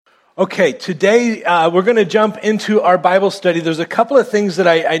Okay, today we're going to jump into our Bible study. There's a couple of things that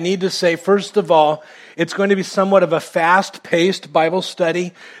I need to say. First of all, it's going to be somewhat of a fast-paced Bible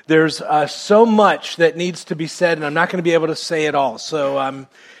study. There's so much that needs to be said, and I'm not going to be able to say it all. So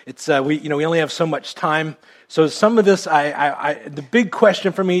we only have so much time. So some of this, the big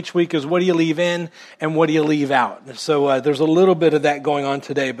question for me each week is, what do you leave in and what do you leave out? So there's a little bit of that going on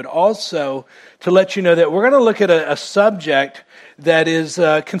today, but also to let you know that we're going to look at a subject that is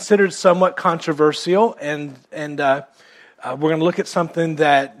considered somewhat controversial, and we're going to look at something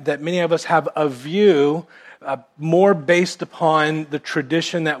that many of us have a view more based upon the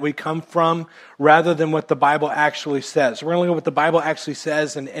tradition that we come from rather than what the Bible actually says. So we're going to look at what the Bible actually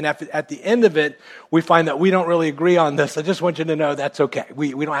says, and at the end of it, we find that we don't really agree on this. I just want you to know that's okay.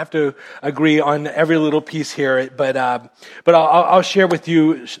 We don't have to agree on every little piece here, but I'll share with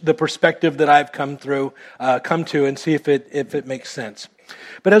you the perspective that I've come to and see if it makes sense.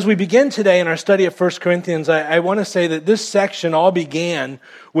 But as we begin today in our study of 1 Corinthians, I want to say that this section all began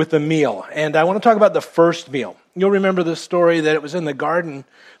with a meal. And I want to talk about the first meal. You'll remember the story that it was in the Garden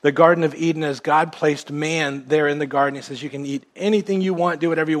of Eden, as God placed man there in the garden. He says, you can eat anything you want, do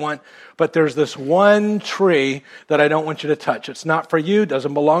whatever you want, but there's this one tree that I don't want you to touch. It's not for you,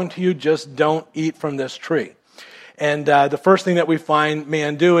 doesn't belong to you, just don't eat from this tree. And the first thing that we find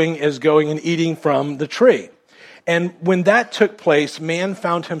man doing is going and eating from the tree. And when that took place, man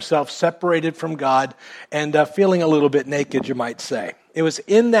found himself separated from God and feeling a little bit naked, you might say. It was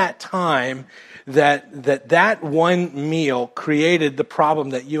in that time that one meal created the problem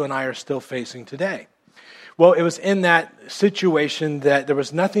that you and I are still facing today. Well, it was in that situation that there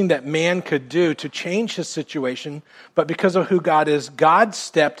was nothing that man could do to change his situation, but because of who God is, God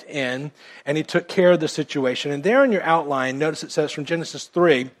stepped in and he took care of the situation. And there in your outline, notice it says from Genesis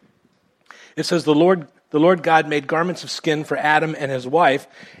 3, it says the Lord God made garments of skin for Adam and his wife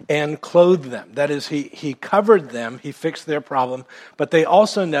and clothed them. That is, he covered them, he fixed their problem. But they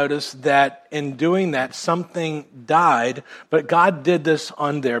also noticed that in doing that, something died, but God did this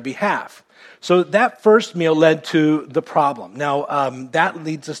on their behalf. So that first meal led to the problem. Now, that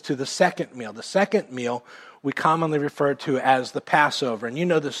leads us to the second meal. The second meal we commonly refer to as the Passover. And you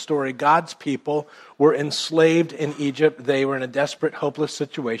know the story. God's people were enslaved in Egypt. They were in a desperate, hopeless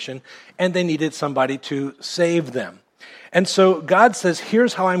situation, and they needed somebody to save them. And so God says,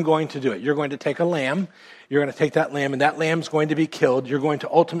 here's how I'm going to do it. You're going to take a lamb. You're going to take that lamb, and that lamb's going to be killed. You're going to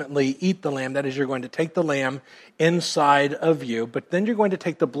ultimately eat the lamb. That is, you're going to take the lamb inside of you. But then you're going to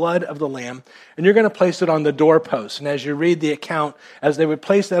take the blood of the lamb, and you're going to place it on the doorpost. And as you read the account, as they would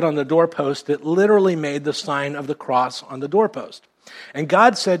place that on the doorpost, it literally made the sign of the cross on the doorpost. And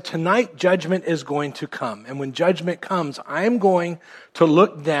God said, tonight judgment is going to come. And when judgment comes, I am going to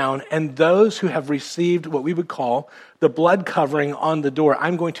look down, and those who have received what we would call the blood covering on the door,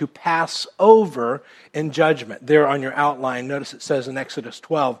 I'm going to pass over in judgment. There on your outline, notice it says in Exodus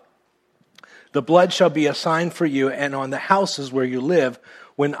 12, the blood shall be a sign for you and on the houses where you live.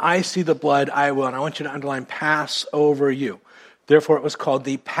 When I see the blood, I will. And I want you to underline, pass over you. Therefore, it was called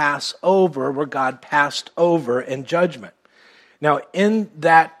the Passover, where God passed over in judgment. Now, in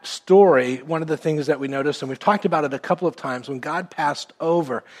that story, one of the things that we noticed, and we've talked about it a couple of times, when God passed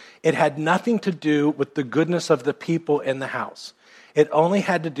over, it had nothing to do with the goodness of the people in the house. It only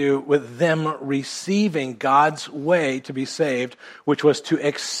had to do with them receiving God's way to be saved, which was to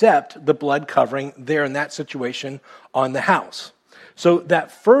accept the blood covering there in that situation on the house. So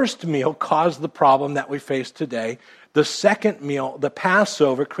that first meal caused the problem that we face today. The second meal, the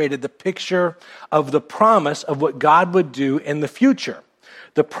Passover, created the picture of the promise of what God would do in the future.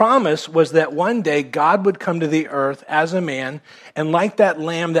 The promise was that one day God would come to the earth as a man, and like that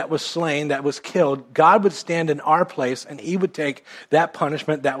lamb that was slain, that was killed, God would stand in our place, and he would take that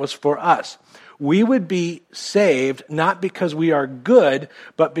punishment that was for us. We would be saved not because we are good,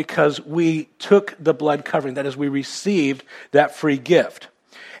 but because we took the blood covering. That is, we received that free gift.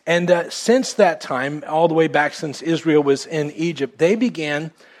 And since that time, all the way back since Israel was in Egypt, they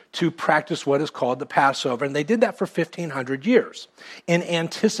began to practice what is called the Passover. And they did that for 1,500 years in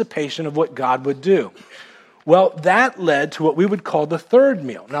anticipation of what God would do. Well, that led to what we would call the third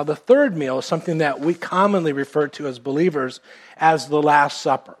meal. Now, the third meal is something that we commonly refer to as believers as the Last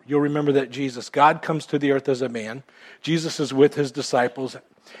Supper. You'll remember that God comes to the earth as a man. Jesus is with his disciples.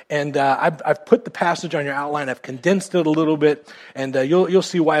 And I've put the passage on your outline. I've condensed it a little bit, and you'll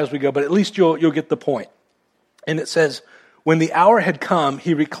see why as we go, but at least you'll get the point. And it says, when the hour had come,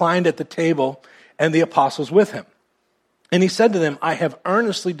 he reclined at the table and the apostles with him. And he said to them, I have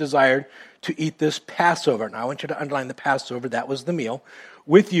earnestly desired to eat this Passover. Now, I want you to underline the Passover, that was the meal,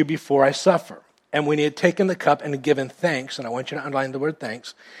 with you before I suffer. And when he had taken the cup and had given thanks, and I want you to underline the word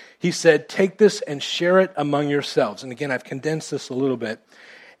thanks, he said, "Take this and share it among yourselves." And again, I've condensed this a little bit.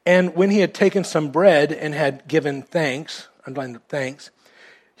 And when he had taken some bread and had given thanks, underline the thanks,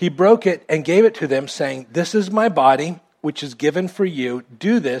 he broke it and gave it to them, saying, "This is my body, which is given for you.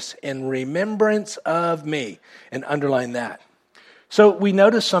 Do this in remembrance of me." And underline that. So we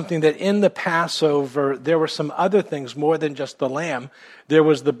notice something, that in the Passover, there were some other things more than just the lamb. There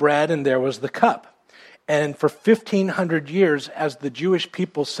was the bread and there was the cup. And for 1,500 years, as the Jewish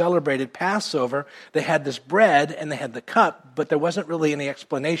people celebrated Passover, they had this bread and they had the cup, but there wasn't really any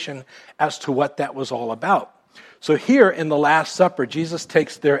explanation as to what that was all about. So here in the Last Supper, Jesus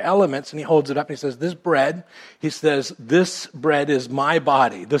takes their elements and he holds it up and he says, "This bread," he says, "this bread is my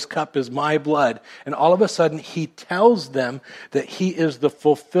body. This cup is my blood." And all of a sudden, he tells them that he is the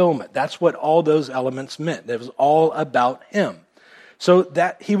fulfillment. That's what all those elements meant. It was all about him. So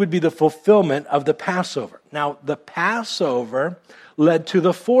that he would be the fulfillment of the Passover. Now, the Passover led to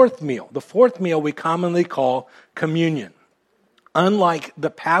the fourth meal. The fourth meal we commonly call communion. Unlike the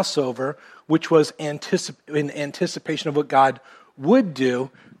Passover, which was in anticipation of what God would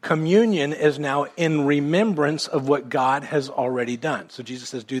do, communion is now in remembrance of what God has already done. So Jesus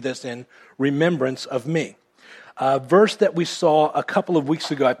says, "Do this in remembrance of me." A verse that we saw a couple of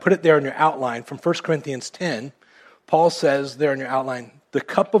weeks ago, I put it there in your outline, from 1 Corinthians 10, Paul says there in your outline, "The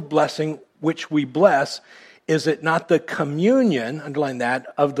cup of blessing which we bless, is it not the communion," underline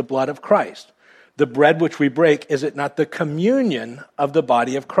that, "of the blood of Christ? The bread which we break, is it not the communion of the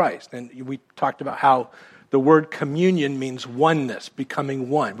body of Christ?" And we talked about how the word communion means oneness, becoming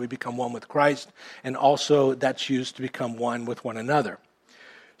one. We become one with Christ, and also that's used to become one with one another.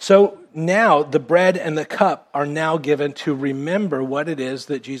 So now the bread and the cup are now given to remember what it is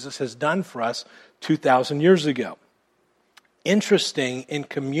that Jesus has done for us 2,000 years ago. Interesting, in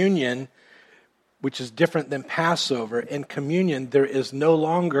communion, which is different than Passover, in communion there is no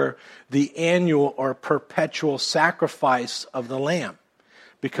longer the annual or perpetual sacrifice of the lamb,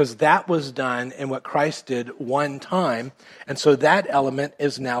 because that was done in what Christ did one time, and so that element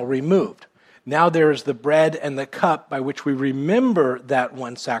is now removed. Now there is the bread and the cup by which we remember that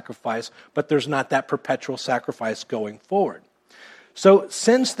one sacrifice, but there's not that perpetual sacrifice going forward. So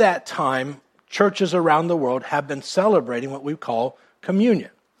since that time, churches around the world have been celebrating what we call communion.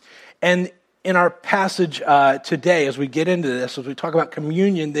 And in our passage today, as we get into this, as we talk about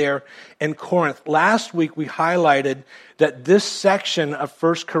communion there in Corinth, last week we highlighted that this section of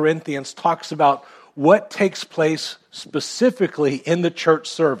 1 Corinthians talks about what takes place specifically in the church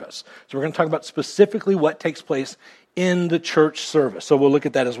service. So we're going to talk about specifically what takes place in the church service. So we'll look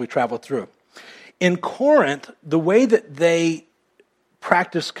at that as we travel through. In Corinth, the way that they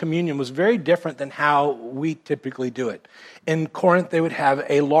practice communion was very different than how we typically do it. In Corinth, they would have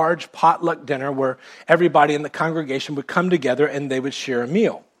a large potluck dinner where everybody in the congregation would come together and they would share a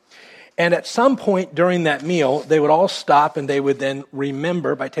meal. And at some point during that meal, they would all stop and they would then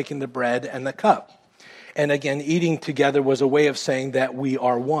remember by taking the bread and the cup. And again, eating together was a way of saying that we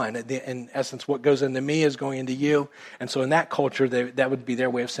are one. In essence, what goes into me is going into you. And so in that culture, that would be their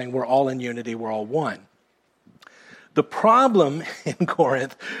way of saying we're all in unity, we're all one. The problem in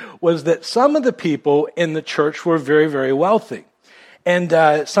Corinth was that some of the people in the church were very, very wealthy. And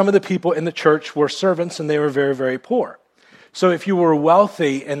some of the people in the church were servants and they were very, very poor. So if you were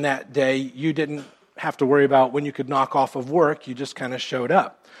wealthy in that day, you didn't have to worry about when you could knock off of work, you just kind of showed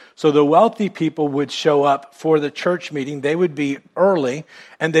up. So the wealthy people would show up for the church meeting. They would be early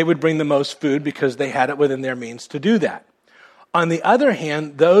and they would bring the most food because they had it within their means to do that. On the other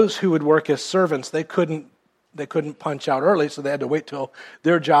hand, those who would work as servants, they couldn't punch out early, so they had to wait till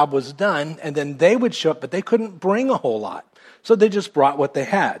their job was done, and then they would show up, but they couldn't bring a whole lot. So they just brought what they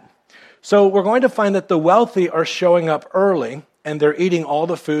had. So we're going to find that the wealthy are showing up early, and they're eating all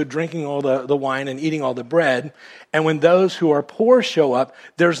the food, drinking all the wine, and eating all the bread. And when those who are poor show up,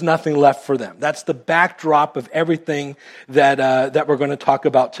 there's nothing left for them. That's the backdrop of everything that we're going to talk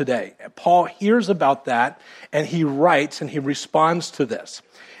about today. Paul hears about that, and he writes, and he responds to this.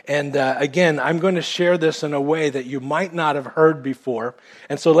 And again, I'm going to share this in a way that you might not have heard before.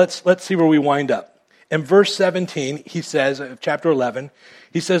 And so let's see where we wind up. In verse 17, he says, of chapter 11,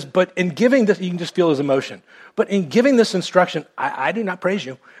 he says, "But in giving this," you can just feel his emotion, "but in giving this instruction, I do not praise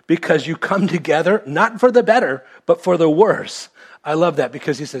you, because you come together, not for the better, but for the worse." I love that,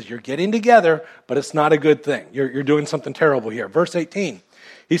 because he says, you're getting together, but it's not a good thing. You're doing something terrible here. Verse 18,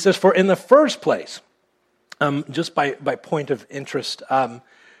 he says, "For in the first place," just by point of interest,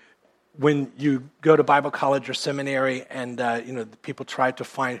 when you go to Bible college or seminary and people try to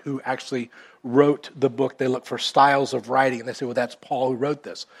find who actually wrote the book, they look for styles of writing, and they say, well, that's Paul who wrote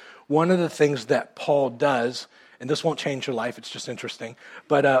this. one of the things that Paul does, and this won't change your life, it's just interesting,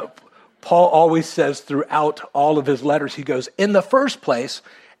 but Paul always says throughout all of his letters, he goes, in the first place,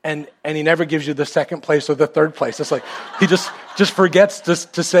 and he never gives you the second place or the third place. It's like he just forgets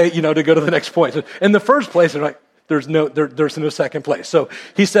to say, to go to the next point. In the first place, they're like, there's no second place. So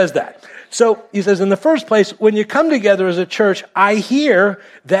he says that. So he says, in the first place, when you come together as a church, I hear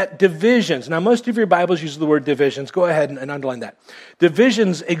that divisions. Now, most of your Bibles use the word divisions. Go ahead and underline that.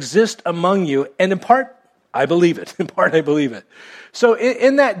 Divisions exist among you, and in part, I believe it. In part, I believe it. So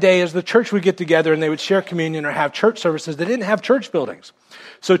in that day, as the church would get together and they would share communion or have church services, they didn't have church buildings.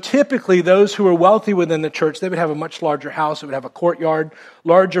 So typically, those who were wealthy within the church, they would have a much larger house. It would have a courtyard,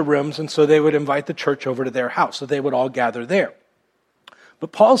 larger rooms, and so they would invite the church over to their house. So they would all gather there.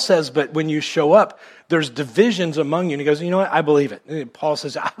 But Paul says, but when you show up, there's divisions among you. And he goes, you know what? I believe it. And Paul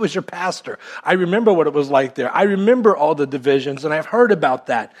says, I was your pastor. I remember what it was like there. I remember all the divisions, and I've heard about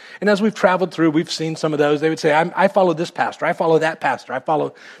that. And as we've traveled through, we've seen some of those. They would say, I follow this pastor. I follow that pastor. I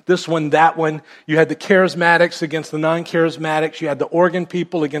follow this one, that one. You had the charismatics against the non-charismatics. You had the organ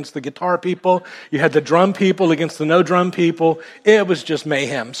people against the guitar people. You had the drum people against the no drum people. It was just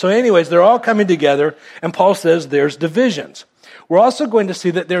mayhem. So anyways, they're all coming together, and Paul says there's divisions. We're also going to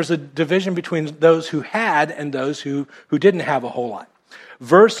see that there's a division between those who had and those who didn't have a whole lot.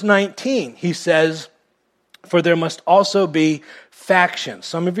 Verse 19, he says, for there must also be factions.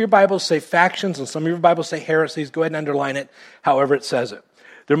 Some of your Bibles say factions, and some of your Bibles say heresies. Go ahead and underline it, however it says it.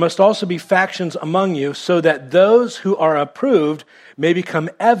 There must also be factions among you, so that those who are approved may become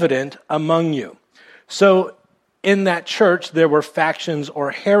evident among you. So in that church, there were factions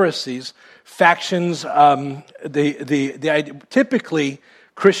or heresies. Factions, typically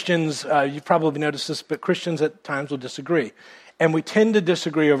Christians, you've probably noticed this, but Christians at times will disagree. And we tend to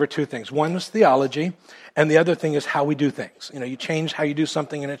disagree over two things. One is theology, and the other thing is how we do things. You change how you do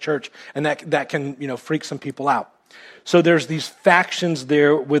something in a church, and that can, freak some people out. So there's these factions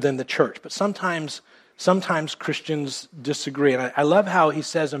there within the church. But sometimes Christians disagree. And I love how he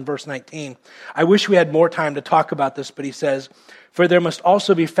says in verse 19, I wish we had more time to talk about this, but he says, for there must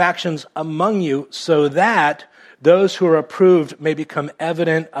also be factions among you, so that those who are approved may become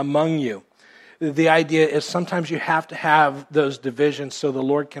evident among you. The idea is sometimes you have to have those divisions so the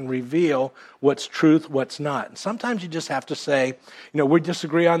Lord can reveal what's truth, what's not. And sometimes you just have to say, we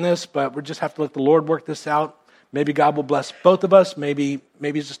disagree on this, but we just have to let the Lord work this out. Maybe God will bless both of us. Maybe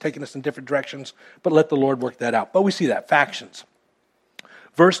he's just taking us in different directions, but let the Lord work that out. But we see that, factions.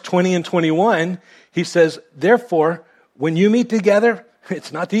 Verse 20 and 21, he says, therefore, when you meet together,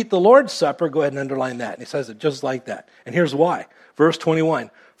 it's not to eat the Lord's Supper. Go ahead and underline that. And he says it just like that. And here's why. Verse 21,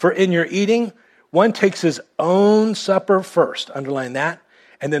 for in your eating, one takes his own supper first. Underline that.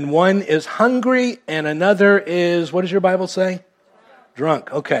 And then one is hungry and another is, what does your Bible say?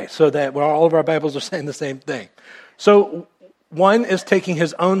 Drunk. Okay, so that all of our Bibles are saying the same thing. So one is taking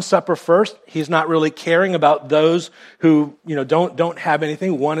his own supper first. He's not really caring about those who, don't have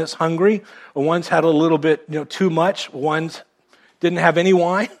anything. One is hungry. One's had a little bit, too much. One's didn't have any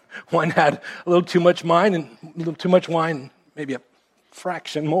wine. One had a little too much wine and maybe a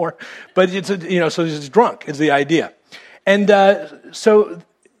fraction more. But it's, so he's drunk is the idea. And so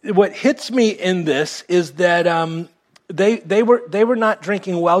what hits me in this is that they were not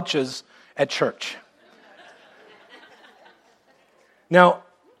drinking Welch's at church. Now,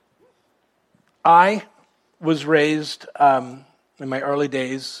 I was raised in my early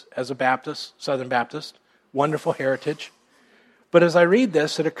days as a Baptist, Southern Baptist, wonderful heritage. But as I read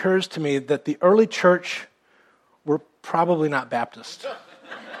this, it occurs to me that the early church were probably not Baptist.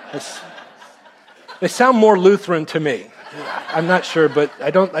 They sound more Lutheran to me. I'm not sure, but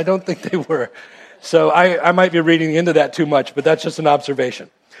I don't think they were. So I might be reading into that too much, but that's just an observation.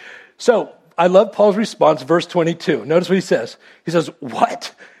 So I love Paul's response, verse 22. Notice what he says. He says,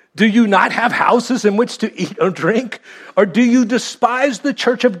 what? Do you not have houses in which to eat or drink? Or do you despise the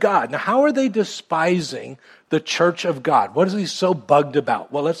church of God? Now, how are they despising the church of God? What is he so bugged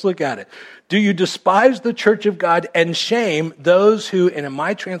about? Well, let's look at it. Do you despise the church of God and shame those who, and in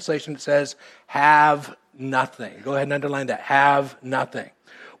my translation it says, have nothing? Go ahead and underline that. Have nothing.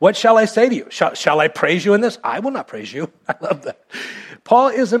 What shall I say to you? Shall I praise you in this? I will not praise you. I love that. Paul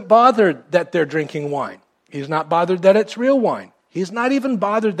isn't bothered that they're drinking wine. He's not bothered that it's real wine. He's not even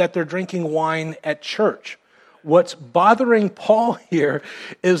bothered that they're drinking wine at church. What's bothering Paul here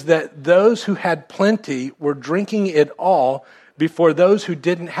is that those who had plenty were drinking it all before those who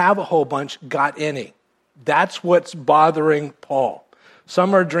didn't have a whole bunch got any. That's what's bothering Paul.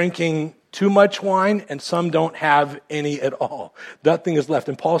 Some are drinking too much wine and some don't have any at all. Nothing is left.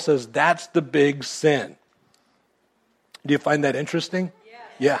 And Paul says that's the big sin. Do you find that interesting?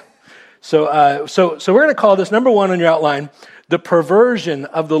 Yeah. So we're going to call this, number one on your outline, the perversion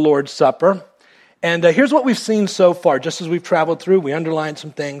of the Lord's Supper. And here's what we've seen so far, just as we've traveled through. We underlined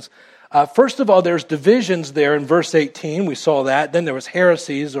some things. First of all, there's divisions there in verse 18. We saw that. Then there was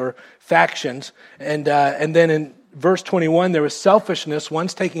heresies or factions. And then in verse 21, there was selfishness.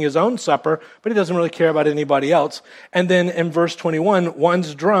 One's taking his own supper, but he doesn't really care about anybody else. And then in verse 21,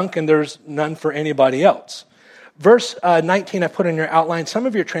 one's drunk and there's none for anybody else. Verse 19, I put in your outline. Some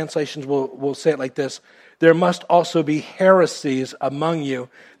of your translations will say it like this. There must also be heresies among you,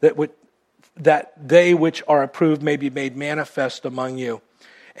 that they which are approved may be made manifest among you.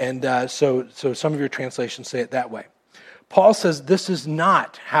 And so some of your translations say it that way. Paul says this is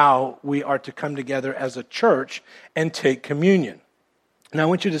not how we are to come together as a church and take communion. Now I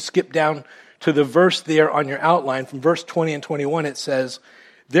want you to skip down to the verse there on your outline. From verse 20 and 21 it says,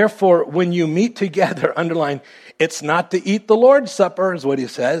 therefore when you meet together, underline, it's not to eat the Lord's Supper, is what he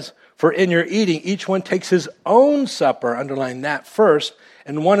says. For in your eating, each one takes his own supper, underline that first,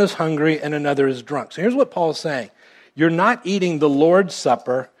 and one is hungry and another is drunk. So here's what Paul is saying. You're not eating the Lord's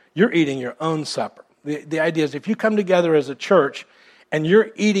Supper, you're eating your own supper. The idea is if you come together as a church and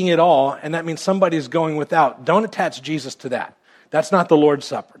you're eating it all, and that means somebody's going without, don't attach Jesus to that. That's not the Lord's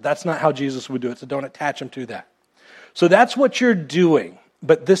Supper. That's not how Jesus would do it, so don't attach him to that. So that's what you're doing,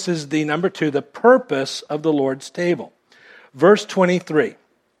 but this is the number two, the purpose of the Lord's table. Verse 23,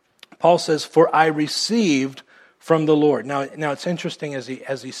 Paul says, for I received from the Lord. Now it's interesting as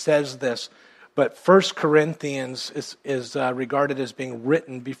he says this, but 1 Corinthians is regarded as being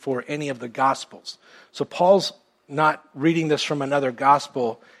written before any of the Gospels. So Paul's not reading this from another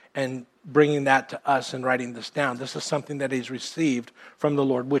Gospel and bringing that to us and writing this down. This is something that he's received from the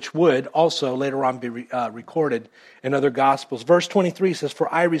Lord, which would also later on be recorded in other Gospels. Verse 23 says,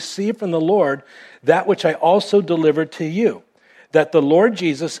 for I received from the Lord that which I also delivered to you, that the Lord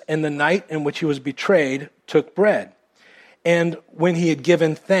Jesus, in the night in which he was betrayed, took bread. And when he had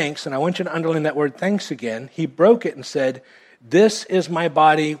given thanks, and I want you to underline that word thanks again, he broke it and said, this is my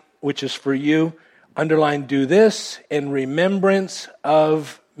body, which is for you. Underline, do this in remembrance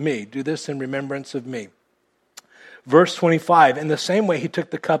of me. Do this in remembrance of me. Verse 25, in the same way he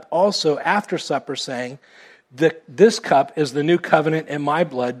took the cup also after supper, saying, this cup is the new covenant in my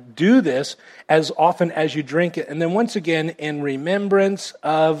blood. Do this as often as you drink it. And then once again, in remembrance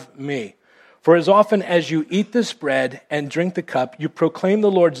of me. For as often as you eat this bread and drink the cup, you proclaim the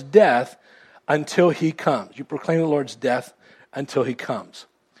Lord's death until he comes. You proclaim the Lord's death until he comes.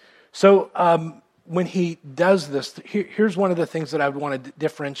 So when he does this, here's one of the things that I would want to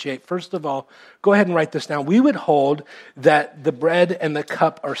differentiate. First of all, go ahead and write this down. We would hold that the bread and the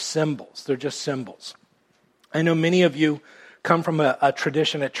cup are symbols. They're just symbols. I know many of you come from a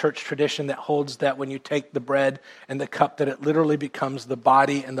tradition, a church tradition that holds that when you take the bread and the cup, that it literally becomes the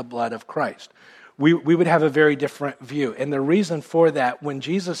body and the blood of Christ. We would have a very different view. And the reason for that, when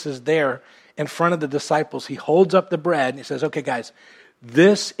Jesus is there in front of the disciples, he holds up the bread and he says, okay, guys,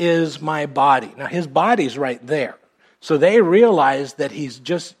 this is my body. Now, his body's right there. So they realize that he's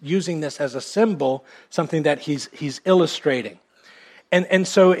just using this as a symbol, something that he's illustrating. And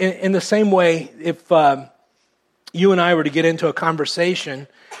so in the same way, if you and I were to get into a conversation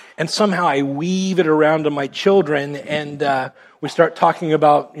and somehow I weave it around to my children and we start talking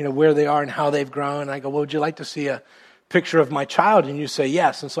about, where they are and how they've grown. And I go, well, would you like to see a picture of my child? And you say,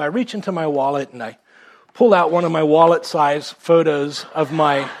 yes. And so I reach into my wallet and I pull out one of my wallet-size photos of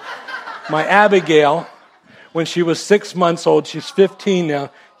my Abigail when she was 6 months old. She's 15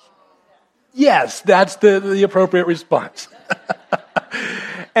 now. Yes, that's the appropriate response.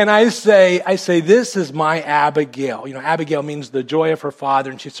 And I say, this is my Abigail. Abigail means the joy of her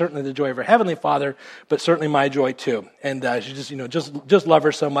father, and she's certainly the joy of her heavenly Father, but certainly my joy too. And she just love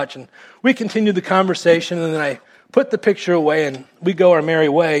her so much. And we continue the conversation, and then I put the picture away, and we go our merry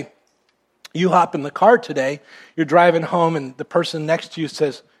way. You hop in the car today, you're driving home, and the person next to you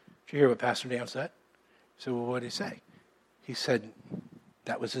says, did you hear what Pastor Dan said? I said, well, what did he say? He said,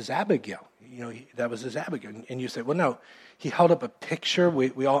 that was his Abigail. That was his Abigail. And you said, well, no. He held up a picture.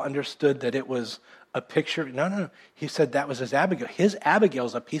 We all understood that it was a picture. No. He said that was his Abigail. His Abigail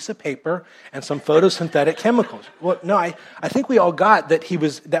is a piece of paper and some photosynthetic chemicals. Well, no, I think we all got that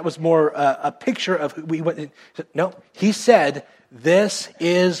that was more a picture of who we went. No, he said, this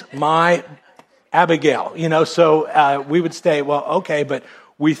is my Abigail. So we would say, well, okay, but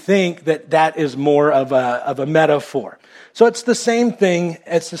we think that is more of a metaphor. So it's the same thing.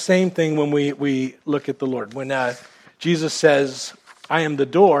 It's the same thing when we look at the Lord. When Jesus says, I am the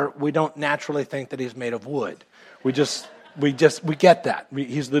door, we don't naturally think that he's made of wood. We get that.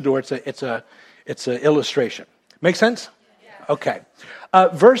 He's the door. It's a illustration. Make sense? Yeah. Okay.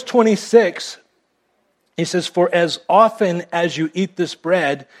 Verse 26, he says, for as often as you eat this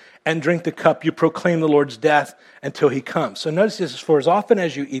bread and drink the cup, you proclaim the Lord's death until he comes. So notice this is for as often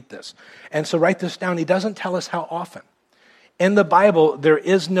as you eat this. And so write this down. He doesn't tell us how often. In the Bible, there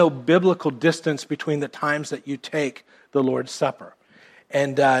is no biblical distance between the times that you take the Lord's Supper.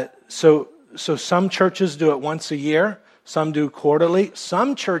 And so some churches do it once a year. Some do quarterly.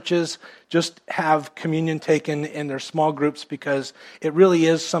 Some churches just have communion taken in their small groups because it really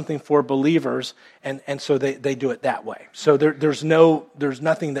is something for believers, and so they do it that way. So there's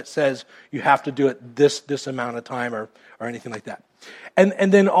nothing that says you have to do it this amount of time or anything like that.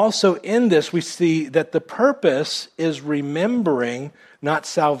 And then also in this, we see that the purpose is remembering, not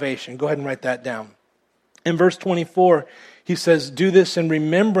salvation. Go ahead and write that down. In verse 24, he says, do this in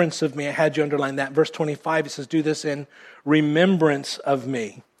remembrance of me. I had you underline that. Verse 25, he says, do this in remembrance of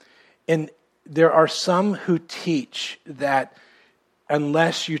me. And there are some who teach that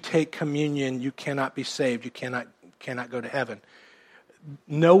unless you take communion, you cannot be saved. You cannot go to heaven.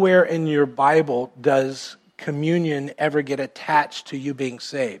 Nowhere in your Bible does communion ever get attached to you being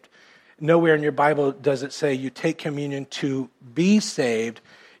saved. Nowhere in your Bible does it say you take communion to be saved.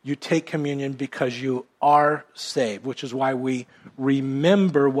 You take communion because you are saved, which is why we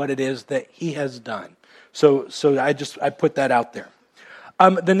remember what it is that he has done. So I put that out there.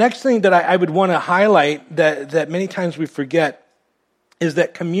 The next thing that I would want to highlight that many times we forget is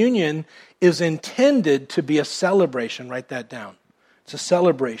that communion is intended to be a celebration. Write that down. It's a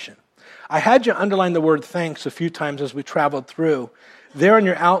celebration. I had you underline the word thanks a few times as we traveled through. There in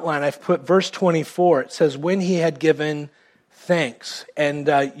your outline, I've put verse 24. It says, when he had given thanks. And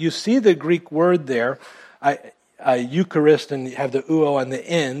you see the Greek word there, Eucharist, and you have the uo on the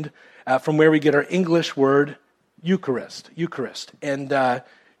end, from where we get our English word Eucharist. And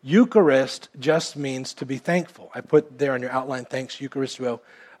Eucharist just means to be thankful. I put there on your outline, thanks, Eucharisto,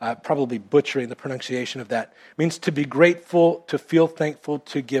 probably butchering the pronunciation of that. It means to be grateful, to feel thankful,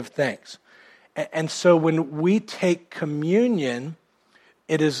 to give thanks. And so when we take communion,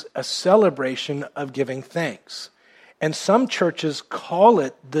 it is a celebration of giving thanks. And some churches call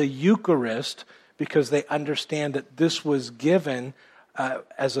it the Eucharist because they understand that this was given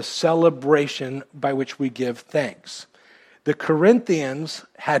as a celebration by which we give thanks. The Corinthians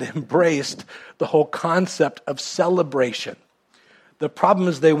had embraced the whole concept of celebration. The problem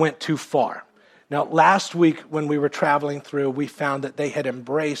is they went too far. Now, last week when we were traveling through, we found that they had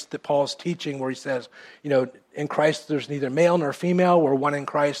embraced Paul's teaching where he says, in Christ there's neither male nor female, we're one in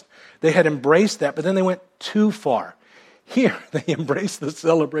Christ. They had embraced that, but then they went too far. Here, they embrace the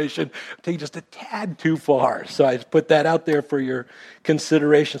celebration, take just a tad too far. So I put that out there for your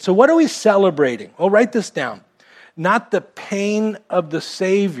consideration. So what are we celebrating? Well, write this down. Not the pain of the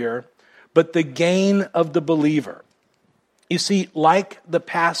Savior, but the gain of the believer. You see, like the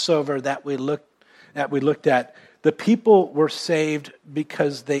Passover that we looked at, the people were saved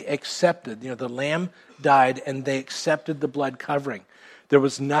because they accepted. The lamb died and they accepted the blood covering. There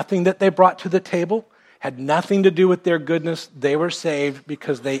was nothing that they brought to the table. Had nothing to do with their goodness. They were saved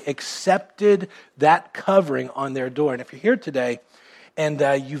because they accepted that covering on their door. And if you're here today and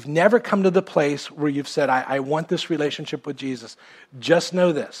you've never come to the place where you've said, I want this relationship with Jesus, just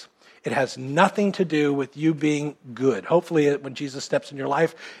know this. It has nothing to do with you being good. Hopefully, when Jesus steps in your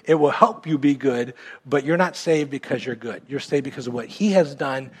life, it will help you be good, but you're not saved because you're good. You're saved because of what he has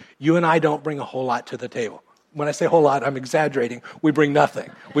done. You and I don't bring a whole lot to the table. When I say a whole lot, I'm exaggerating. We bring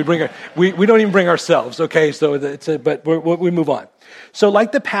nothing. We don't even bring ourselves, okay? So but we move on. So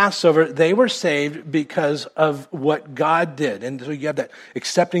like the Passover, they were saved because of what God did. And so you have that,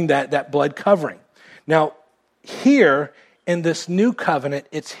 accepting that blood covering. Now, here in this new covenant,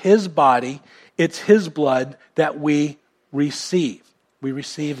 it's his body, it's his blood that we receive. We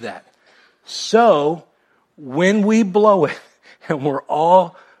receive that. So when we blow it, and we're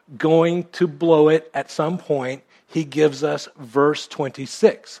all going to blow it at some point, he gives us verse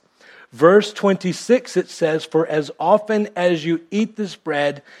 26. Verse 26, it says, for as often as you eat this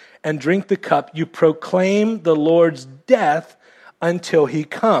bread and drink the cup, you proclaim the Lord's death until he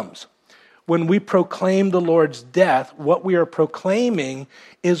comes. When we proclaim the Lord's death, what we are proclaiming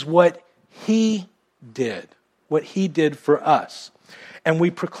is what he did for us. And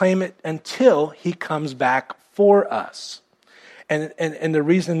we proclaim it until he comes back for us. And the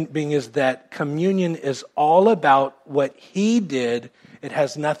reason being is that communion is all about what he did. It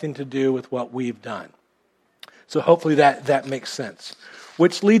has nothing to do with what we've done. So hopefully that makes sense.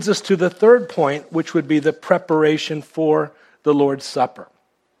 Which leads us to the third point, which would be the preparation for the Lord's Supper.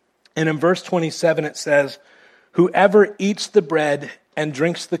 And in verse 27 it says, whoever eats the bread and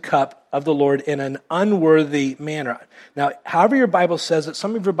drinks the cup of the Lord in an unworthy manner. Now, however your Bible says it,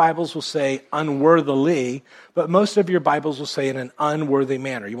 some of your Bibles will say unworthily, but most of your Bibles will say in an unworthy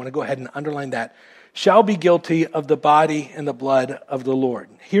manner. You want to go ahead and underline that. Shall be guilty of the body and the blood of the Lord.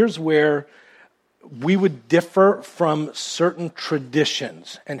 Here's where we would differ from certain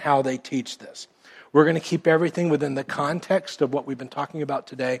traditions and how they teach this. We're going to keep everything within the context of what we've been talking about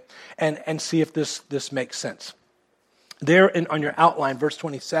today and see if this makes sense. There on your outline, verse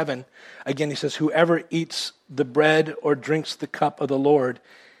 27, again he says, whoever eats the bread or drinks the cup of the Lord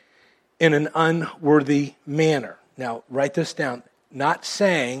in an unworthy manner. Now, write this down. Not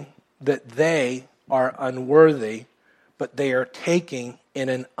saying that they are unworthy, but they are taking in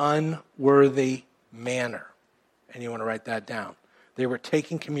an unworthy manner. And you want to write that down. They were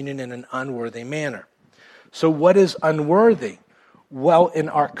taking communion in an unworthy manner. So what is unworthy? Well, in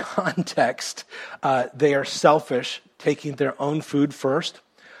our context, they are selfish, taking their own food first.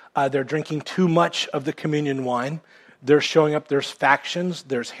 They're drinking too much of the communion wine. They're showing up, there's factions,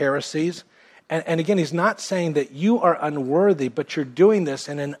 there's heresies. And again, he's not saying that you are unworthy, but you're doing this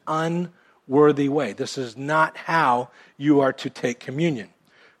in an unworthy way. This is not how you are to take communion.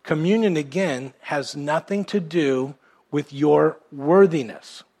 Communion, again, has nothing to do with your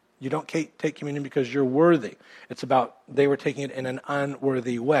worthiness. You don't take communion because you're worthy. It's about they were taking it in an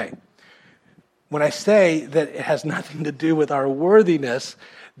unworthy way. When I say that it has nothing to do with our worthiness,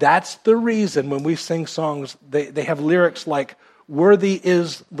 that's the reason when we sing songs, they have lyrics like, worthy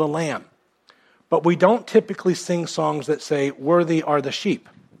is the lamb. But we don't typically sing songs that say, worthy are the sheep.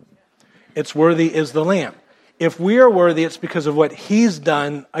 It's worthy is the lamb. If we are worthy, it's because of what he's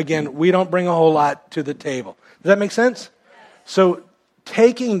done. Again, we don't bring a whole lot to the table. Does that make sense? So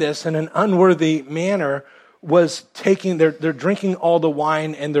taking this in an unworthy manner was taking, they're drinking all the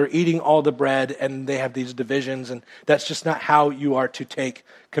wine and they're eating all the bread and they have these divisions, and that's just not how you are to take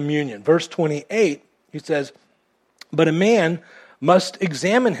communion. Verse 28, he says, but a man must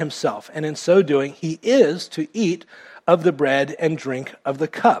examine himself, and in so doing he is to eat of the bread and drink of the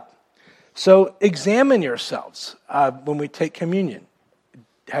cup. So examine yourselves when we take communion.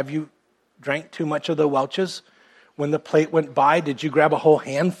 Have you drank too much of the Welch's? When the plate went by, did you grab a whole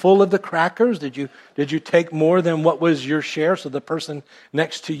handful of the crackers? Did you take more than what was your share so the person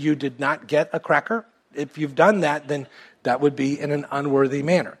next to you did not get a cracker? If you've done that, then that would be in an unworthy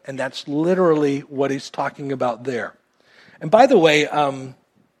manner. And that's literally what he's talking about there. And by the way,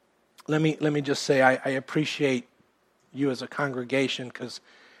 let me just say I appreciate you as a congregation, because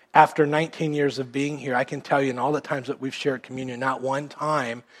after 19 years of being here, I can tell you in all the times that we've shared communion, not one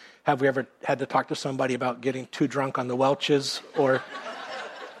time have we ever had to talk to somebody about getting too drunk on the Welch's or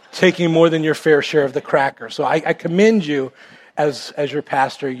taking more than your fair share of the cracker. So I commend you as your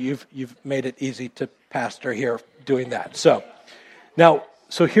pastor. You've made it easy to pastor here doing that. So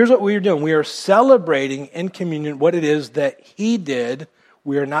here's what we are doing. We are celebrating in communion what it is that he did.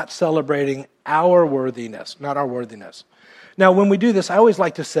 We are not celebrating our worthiness, not our worthiness. Now, when we do this, I always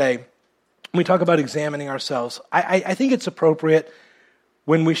like to say, when we talk about examining ourselves, I think it's appropriate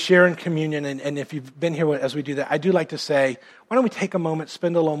when we share in communion, and if you've been here as we do that, I do like to say, why don't we take a moment,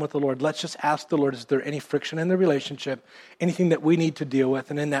 spend alone with the Lord. Let's just ask the Lord, is there any friction in the relationship, anything that we need to deal with?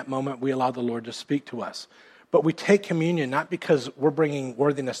 And in that moment, we allow the Lord to speak to us. But we take communion not because we're bringing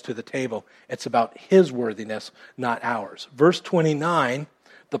worthiness to the table. It's about his worthiness, not ours. Verse 29,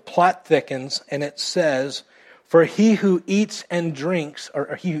 the plot thickens, and it says, for he who eats and drinks,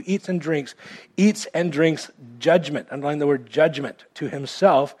 eats and drinks judgment, underline the word judgment, to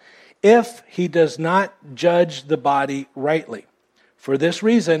himself, if he does not judge the body rightly. For this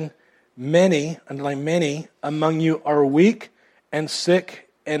reason, many, underline many, among you are weak and sick,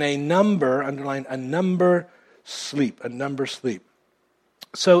 and a number, underline a number, sleep.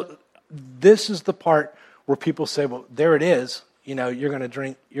 So this is the part where people say, well, there it is. You know, you're going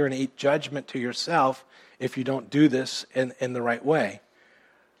to eat judgment to yourself if you don't do this in the right way.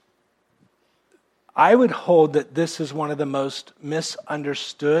 I would hold that this is one of the most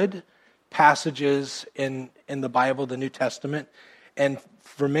misunderstood passages in the Bible, the New Testament. And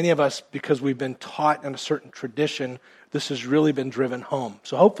for many of us, because we've been taught in a certain tradition, this has really been driven home.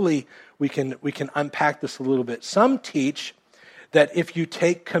 So hopefully we can unpack this a little bit. Some teach that if you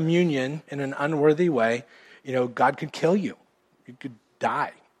take communion in an unworthy way, God could kill you. You could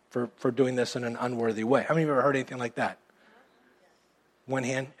die for doing this in an unworthy way. How many of you have ever heard anything like that? One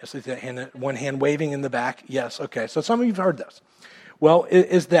hand? Yes, one hand waving in the back? Yes, okay. So some of you have heard this. Well,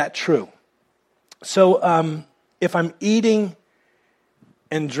 is that true? So if I'm eating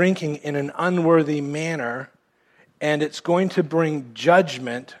and drinking in an unworthy manner, and it's going to bring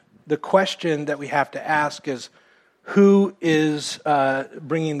judgment, the question that we have to ask is, who is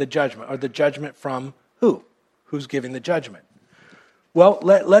bringing the judgment, or the judgment from who? Who's giving the judgment? Well,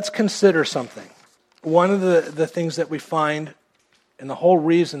 let's consider something. One of the things that we find, and the whole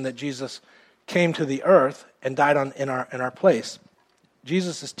reason that Jesus came to the earth and died in our place,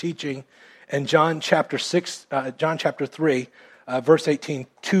 Jesus is teaching in John chapter 3, verse 18,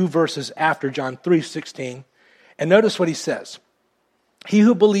 2 verses after John 3:16. And notice what he says. He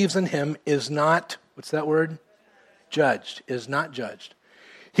who believes in him is not, what's that word? Judged, is not judged.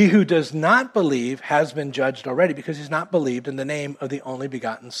 He who does not believe has been judged already because he's not believed in the name of the only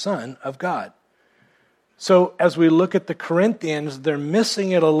begotten Son of God. So as we look at the Corinthians, they're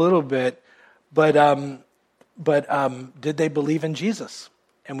missing it a little bit, but did they believe in Jesus?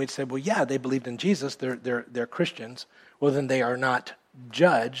 And we'd say, well, yeah, they believed in Jesus. They're Christians. Well, then they are not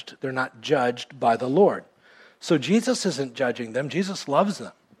judged. They're not judged by the Lord. So Jesus isn't judging them. Jesus loves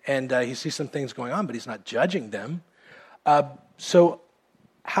them. And he sees some things going on, but he's not judging them. So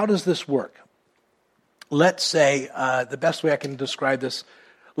how does this work? Let's say, the best way I can describe this,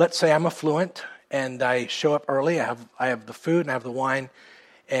 let's say I'm affluent and I show up early. I have the food and I have the wine.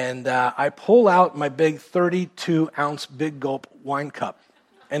 And I pull out my big 32-ounce big gulp wine cup.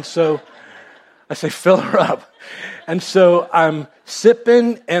 And so I say, fill her up. And so I'm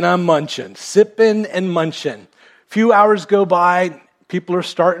sipping and I'm munching, sipping and munching. A few hours go by, people are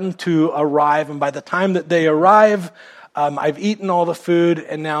starting to arrive. And by the time that they arrive, I've eaten all the food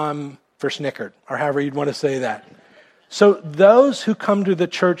and now I'm versnickered, or however you'd want to say that. So those who come to the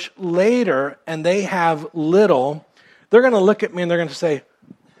church later and they have little, they're going to look at me and they're going to say,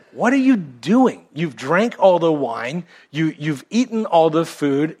 what are you doing? You've drank all the wine. You've eaten all the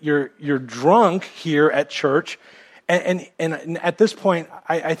food. You're drunk here at church. And at this point,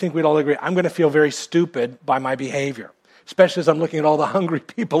 I think we'd all agree, I'm going to feel very stupid by my behavior, especially as I'm looking at all the hungry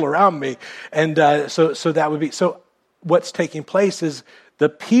people around me. And so that would be, so what's taking place is the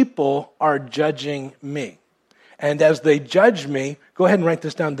people are judging me. And as they judge me, go ahead and write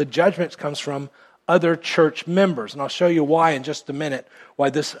this down. The judgment comes from other church members. And I'll show you why in just a minute, why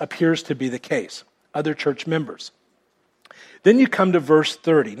this appears to be the case. Other church members. Then you come to verse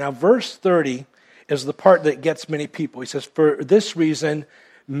 30. Now, verse 30 is the part that gets many people. He says, for this reason,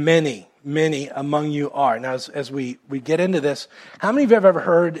 many among you are. Now, as we get into this, how many of you have ever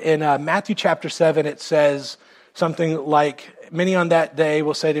heard in Matthew chapter 7, it says something like, many on that day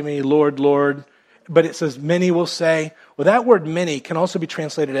will say to me, Lord, Lord. But it says, many will say. Well, that word many can also be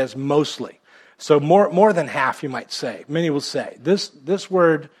translated as mostly. So more than half, you might say. Many will say. This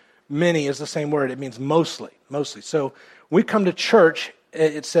word, many, is the same word. It means mostly. So when we come to church,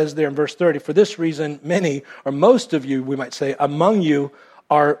 it says there in verse 30, for this reason, many, or most of you, we might say, among you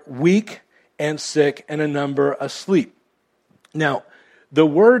are weak and sick, and a number asleep. Now, the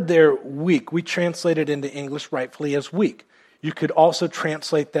word there, weak, we translate it into English rightfully as weak. You could also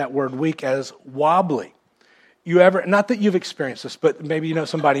translate that word weak as wobbly. Not that you've experienced this, but maybe you know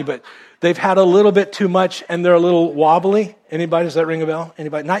somebody, but they've had a little bit too much and they're a little wobbly. Anybody? Does that ring a bell?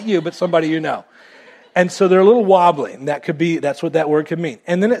 Anybody? Not you, but somebody you know. And so they're a little wobbly, and that's what that word could mean.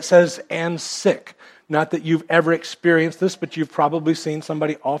 And then it says, and sick. Not that you've ever experienced this, but you've probably seen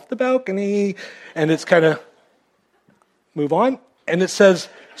somebody off the balcony, and it's kind of, move on. And it says,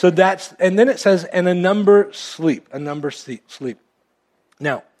 and then it says, and a number sleep.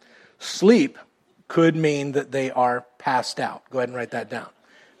 Now, sleep could mean that they are passed out. Go ahead and write that down.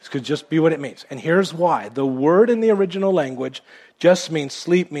 This could just be what it means. And here's why. The word in the original language just means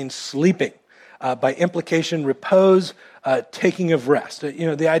sleep, means sleeping. By implication, repose, taking of rest.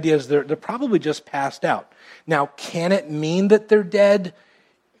 The idea is they're probably just passed out. Now, can it mean that they're dead?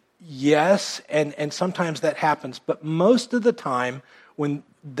 Yes, and sometimes that happens. But most of the time, when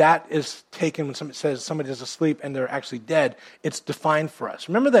that is taken, when somebody says somebody is asleep and they're actually dead, it's defined for us.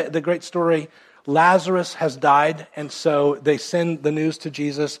 Remember the great story, Lazarus has died, and so they send the news to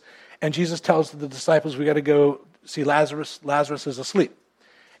Jesus, and Jesus tells the disciples, we got to go see Lazarus. Lazarus is asleep.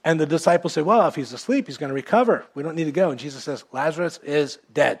 And the disciples say, well, if he's asleep, he's going to recover. We don't need to go. And Jesus says, Lazarus is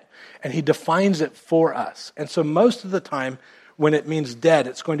dead. And he defines it for us. And so most of the time, when it means dead,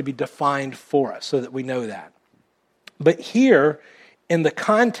 it's going to be defined for us so that we know that. But here, in the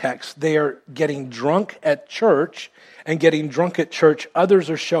context, they are getting drunk at church, and getting drunk at church, others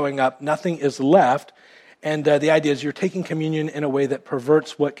are showing up, nothing is left, and the idea is you're taking communion in a way that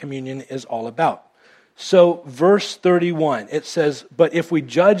perverts what communion is all about. So verse 31, it says, but if we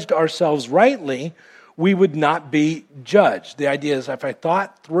judged ourselves rightly, we would not be judged. The idea is if I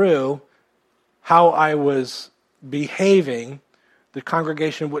thought through how I was behaving, the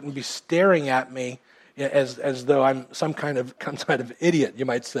congregation wouldn't be staring at me as though I'm some kind of idiot, you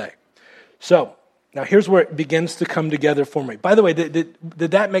might say. So Now, here's where it begins to come together for me. By the way, did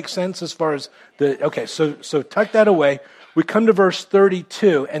that make sense as far as okay, so tuck that away. We come to verse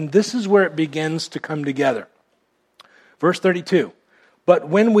 32, and this is where it begins to come together. Verse 32, but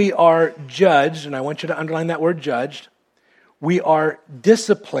when we are judged, and I want you to underline that word judged, we are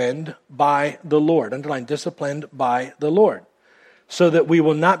disciplined by the Lord. Underline disciplined by the Lord, so that we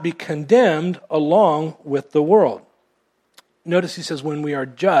will not be condemned along with the world. Notice he says when we are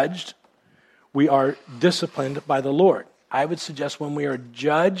judged, we are disciplined by the Lord. I would suggest when we are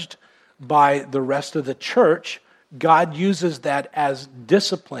judged by the rest of the church, God uses that as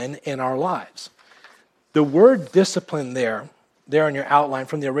discipline in our lives. The word discipline there in your outline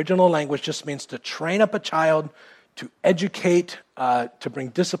from the original language just means to train up a child, to educate, to bring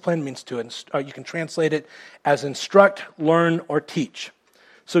discipline, means to, you can translate it as instruct, learn, or teach.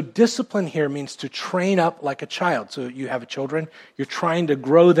 So discipline here means to train up like a child. So you have children, you're trying to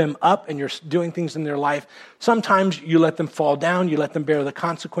grow them up and you're doing things in their life. Sometimes you let them fall down, you let them bear the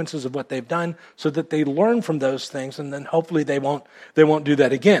consequences of what they've done so that they learn from those things, and then hopefully they won't do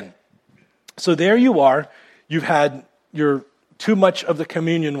that again. So there you are, you've had your too much of the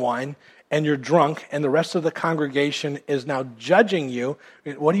communion wine and you're drunk, and the rest of the congregation is now judging you.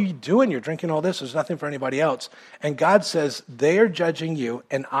 What are you doing? You're drinking all this. There's nothing for anybody else. And God says, they are judging you,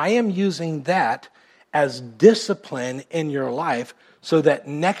 and I am using that as discipline in your life so that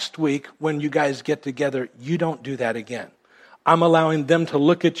next week when you guys get together, you don't do that again. I'm allowing them to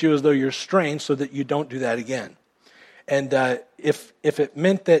look at you as though you're strange so that you don't do that again. And if it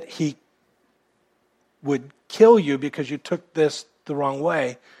meant that he would kill you because you took this the wrong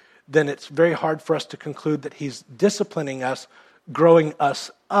way, then it's very hard for us to conclude that he's disciplining us, growing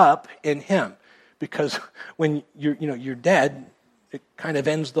us up in him. Because when you're dead, it kind of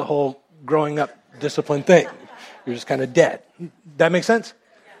ends the whole growing up discipline thing. You're just kind of dead. That make sense?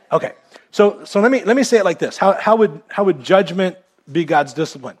 Okay. So let me say it like this. How would judgment be God's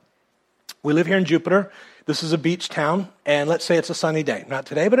discipline? We live here in Jupiter. This is a beach town, and let's say it's a sunny day. Not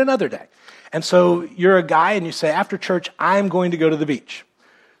today, but another day. And so you're a guy, and you say, after church, I'm going to go to the beach.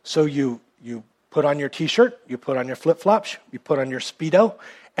 So you put on your T-shirt, you put on your flip-flops, you put on your Speedo,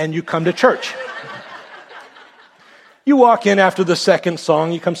 and you come to church. You walk in after the second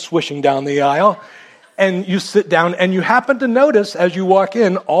song, you come swishing down the aisle, and you sit down, and you happen to notice as you walk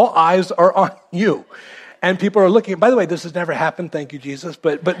in, all eyes are on you. And people are looking. By the way, this has never happened, thank you, Jesus,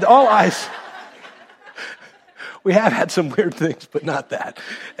 but all eyes... We have had some weird things, but not that.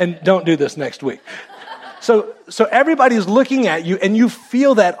 And don't do this next week. So everybody's looking at you, and you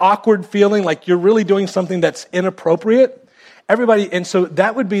feel that awkward feeling like you're really doing something that's inappropriate. And so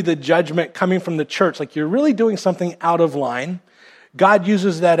that would be the judgment coming from the church, like you're really doing something out of line. God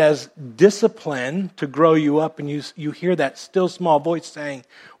uses that as discipline to grow you up, and you hear that still small voice saying,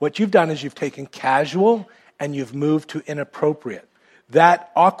 what you've done is you've taken casual and you've moved to inappropriate.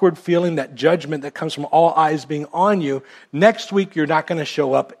 That awkward feeling, that judgment that comes from all eyes being on you, next week you're not going to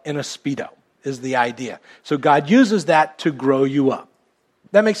show up in a Speedo, is the idea. So God uses that to grow you up.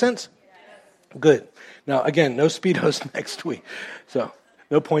 That make sense? Yes. Good. Now, again, no Speedos next week. So,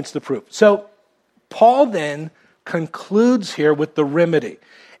 no points to prove. So, Paul then concludes here with the remedy.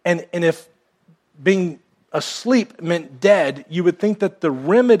 And if being asleep meant dead, you would think that the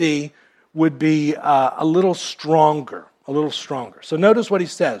remedy would be a little stronger. So notice what he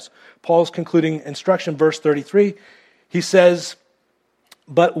says. Paul's concluding instruction, verse 33. He says,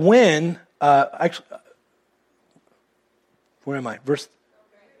 but when, where am I? Verse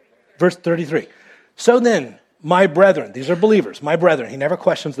 33. So then, my brethren, these are believers, my brethren, he never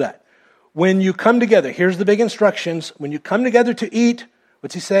questions that. When you come together, here's the big instructions. When you come together to eat,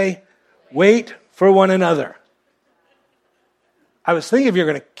 what's he say? Wait for one another. I was thinking if you're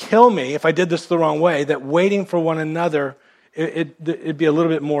going to kill me if I did this the wrong way, that waiting for one another, it'd be a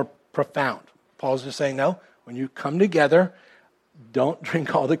little bit more profound. Paul's just saying, no, when you come together, don't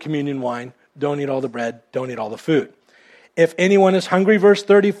drink all the communion wine, don't eat all the bread, don't eat all the food. If anyone is hungry, verse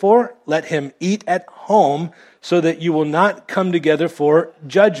 34, let him eat at home so that you will not come together for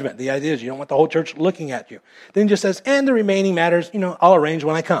judgment. The idea is you don't want the whole church looking at you. Then he just says, and the remaining matters, I'll arrange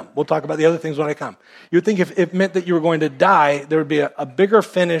when I come. We'll talk about the other things when I come. You would think if it meant that you were going to die, there would be a bigger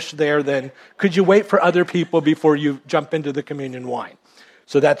finish there than could you wait for other people before you jump into the communion wine.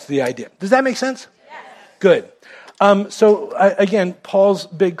 So that's the idea. Does that make sense? Yes. Good. So again, Paul's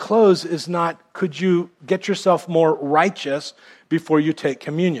big close is not, could you get yourself more righteous before you take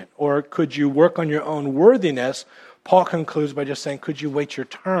communion? Or could you work on your own worthiness? Paul concludes by just saying, could you wait your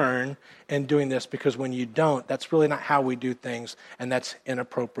turn in doing this? Because when you don't, that's really not how we do things, and that's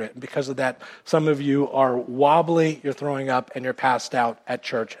inappropriate. And because of that, some of you are wobbly, you're throwing up, and you're passed out at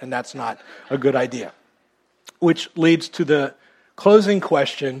church, and that's not a good idea. Which leads to the closing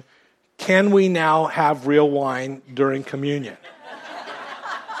question, can we now have real wine during communion?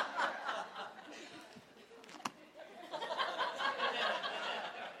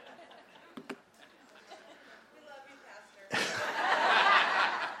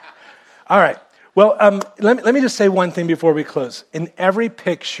 All right. Well, let me just say one thing before we close. In every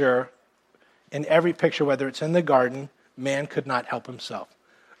picture, whether it's in the garden, man could not help himself.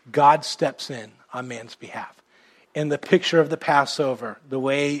 God steps in on man's behalf. In the picture of the Passover, the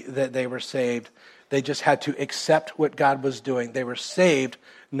way that they were saved, they just had to accept what God was doing. They were saved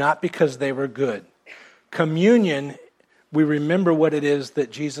not because they were good. Communion, we remember what it is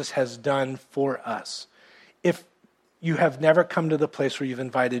that Jesus has done for us. If you have never come to the place where you've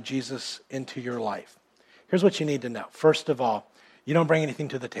invited Jesus into your life, here's what you need to know. First of all, you don't bring anything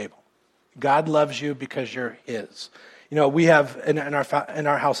to the table. God loves you because you're his. You know, we have in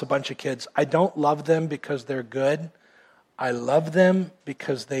our house a bunch of kids. I don't love them because they're good. I love them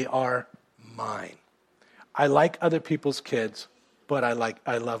because they are mine. I like other people's kids, but I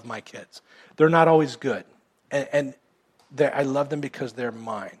love my kids. They're not always good, and I love them because they're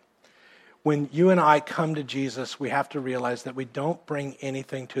mine. When you and I come to Jesus, we have to realize that we don't bring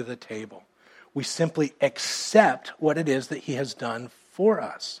anything to the table. We simply accept what it is that he has done for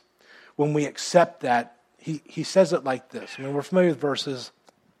us. When we accept that, he says it like this. I mean, we're familiar with verses,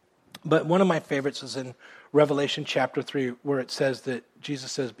 but one of my favorites is in Revelation chapter 3, where it says that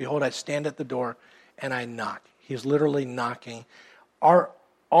Jesus says, behold, I stand at the door and I knock. He's literally knocking.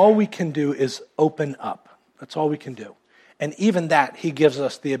 All we can do is open up. That's all we can do. And even that, he gives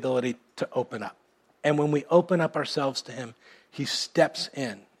us the ability to open up. And when we open up ourselves to him, he steps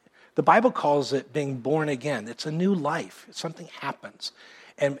in. The Bible calls it being born again. It's a new life. Something happens.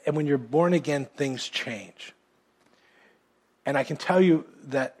 And when you're born again, things change. And I can tell you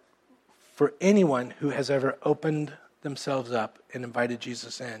that for anyone who has ever opened themselves up and invited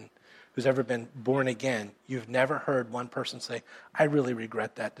Jesus in, who's ever been born again, you've never heard one person say, I really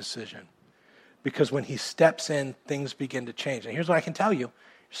regret that decision. Because when he steps in, things begin to change. And here's what I can tell you. You're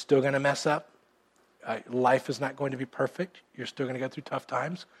still going to mess up. Life is not going to be perfect. You're still going to go through tough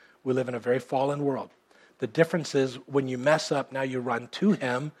times. We live in a very fallen world. The difference is when you mess up, now you run to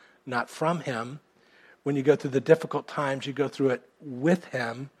him, not from him. When you go through the difficult times, you go through it with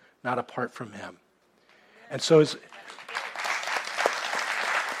him, not apart from him. And so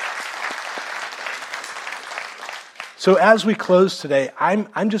as we close today,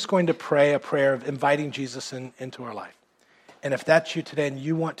 I'm just going to pray a prayer of inviting Jesus into our life. And if that's you today and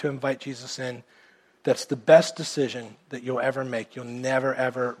you want to invite Jesus in, that's the best decision that you'll ever make. You'll never,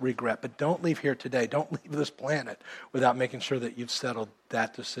 ever regret. But don't leave here today. Don't leave this planet without making sure that you've settled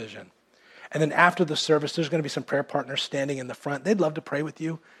that decision. And then after the service, there's going to be some prayer partners standing in the front. They'd love to pray with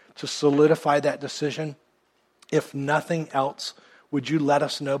you to solidify that decision. If nothing else, would you let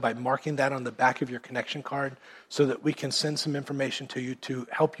us know by marking that on the back of your connection card so that we can send some information to you to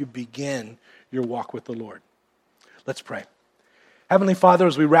help you begin your walk with the Lord? Let's pray. Heavenly Father,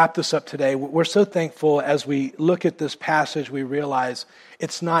 as we wrap this up today, we're so thankful as we look at this passage, we realize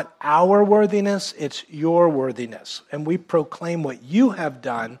it's not our worthiness, it's your worthiness. And we proclaim what you have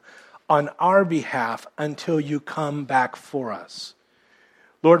done on our behalf until you come back for us.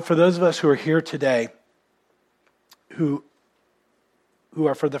 Lord, for those of us who are here today, who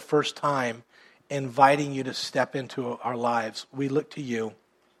are for the first time inviting you to step into our lives, we look to you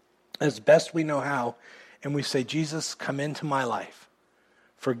as best we know how, and we say, Jesus, come into my life.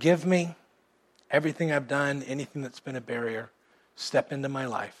 Forgive me, everything I've done, anything that's been a barrier, step into my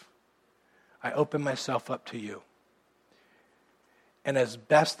life. I open myself up to you. And as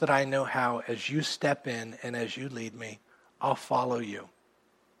best that I know how, as you step in and as you lead me, I'll follow you.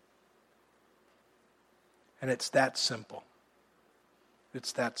 And it's that simple.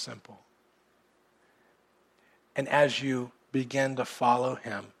 It's that simple. And as you begin to follow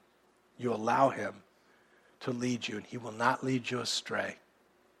him, you allow him to lead you, and he will not lead you astray.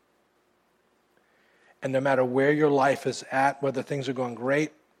 And no matter where your life is at, whether things are going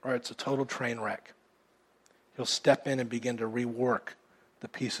great or it's a total train wreck, he'll step in and begin to rework the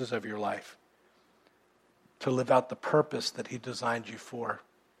pieces of your life to live out the purpose that he designed you for.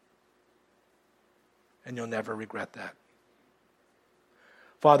 And you'll never regret that.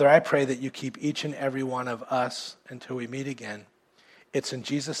 Father, I pray that you keep each and every one of us until we meet again. It's in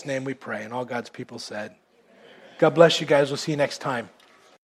Jesus' name we pray, and all God's people said. God bless you guys. We'll see you next time.